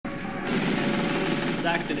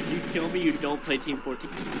Saxton, if you kill me, you don't play Team 14.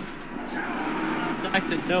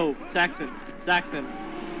 Saxton, no. Saxton. Saxton.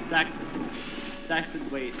 Saxton. Saxton,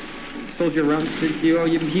 wait. Soldier runs to you,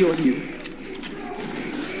 I'm healing you.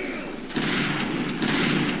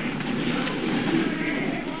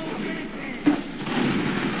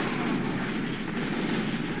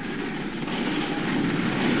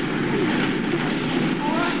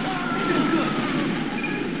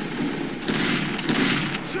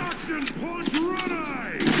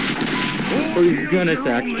 Oh, he's gonna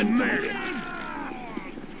Saxton.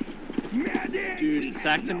 Dude,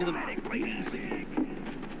 Saxton is a...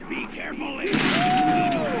 Be careful, ladies. We don't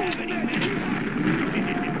have any medics.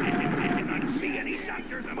 I don't see any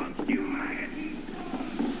doctors amongst you maggots.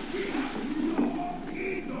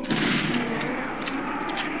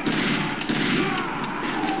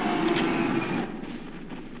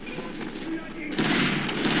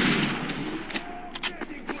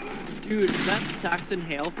 Dude, is that Saxton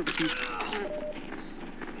Hale from TF2?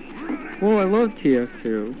 Oh, I love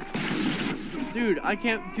TF2. Dude, I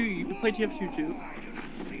can't... Dude, you can play TF2 too.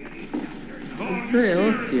 It's great, I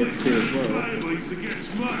love TF2 as well.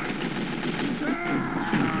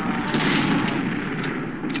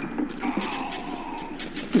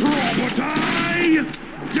 Property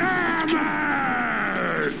damage!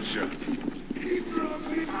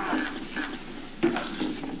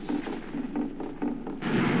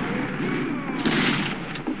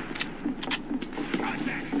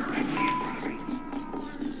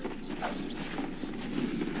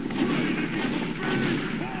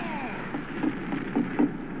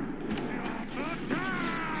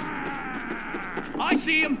 I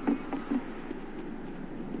see him!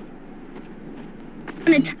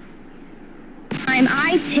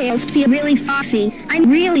 My tails feel really foxy. I'm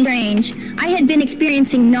really strange. I had been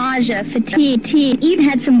experiencing nausea, fatigue, even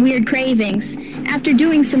had some weird cravings. After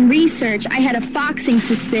doing some research, I had a foxing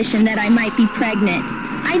suspicion that I might be pregnant.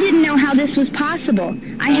 I didn't know how this was possible.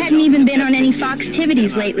 I hadn't even been on any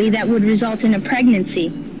foxtivities lately that would result in a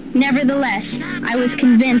pregnancy. Nevertheless, I was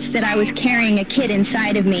convinced that I was carrying a kid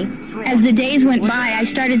inside of me. As the days went by, I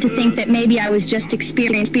started to think that maybe I was just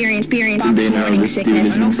experiencing fox morning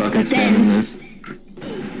sickness. But then...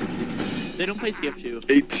 They don't play TF2.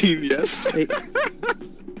 18, yes.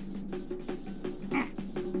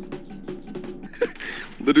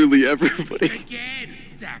 Literally everybody. Again,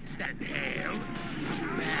 Saxton Hale. Too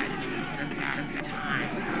bad you're out of time.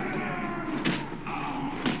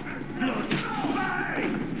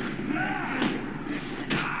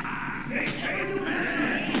 They say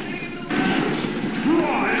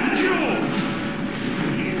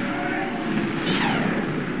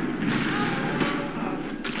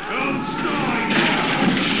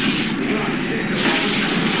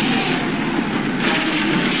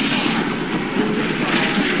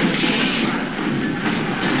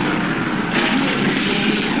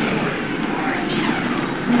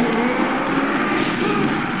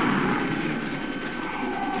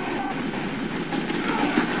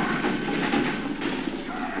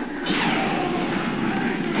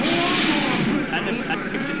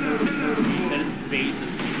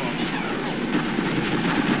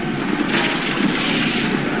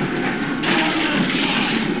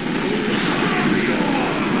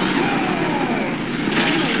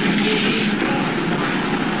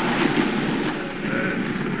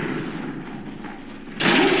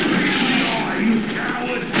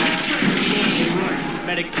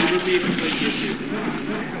Medic, you will be able to play TF2.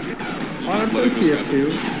 I play TF2.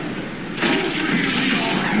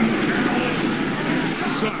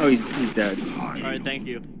 Oh, he's dead. Alright, thank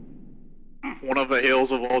you. One of the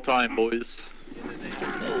Hales of all time, boys.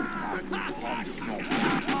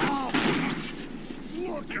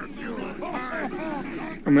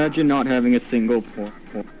 Imagine not having a single point.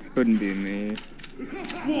 Couldn't be me.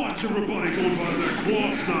 Watch everybody go by their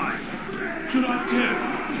claw sign. Should I tip?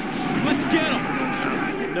 Let's get him!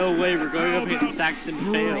 No way, we're going up against Saxton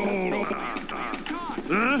Hale.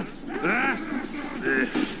 Huh? Huh?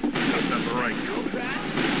 That's not the right go.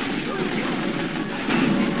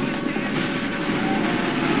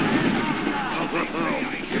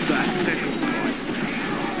 Who's that?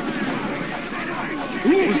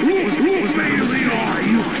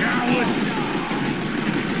 You coward!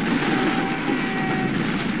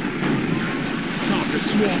 Time to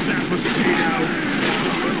swap that mosquito!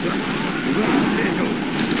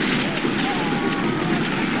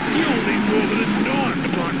 You don't need more than a nut,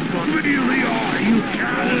 but really are, you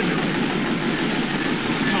coward!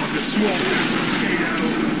 Time to swap that mosquito!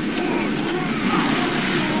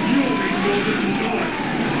 You don't need more than a nut!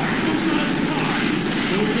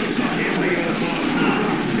 Just a hale.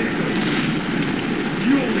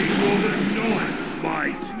 You don't need more than a nut!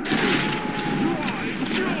 fight.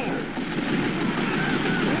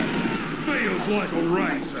 Feels like a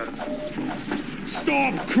race.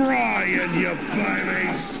 Stop crying, you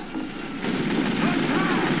babies.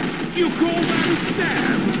 You call that a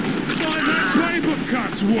stab? Find that paper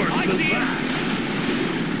cut's worse than that.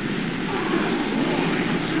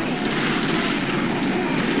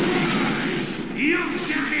 You've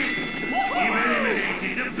done it! You've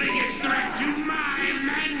eliminated the biggest threat to my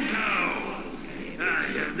mango! I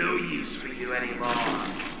have no use for you anymore.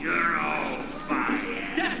 You're all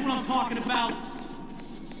fired. That's what I'm talking about.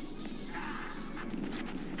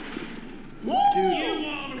 You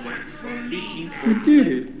all work for me now. We did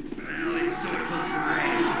it. Well, it's sort of a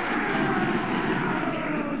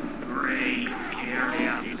gray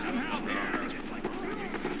area.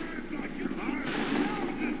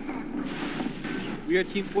 We are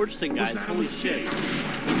Team Fortressing, guys. Holy shit.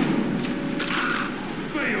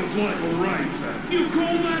 Feels like a race. You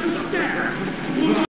call that a stab?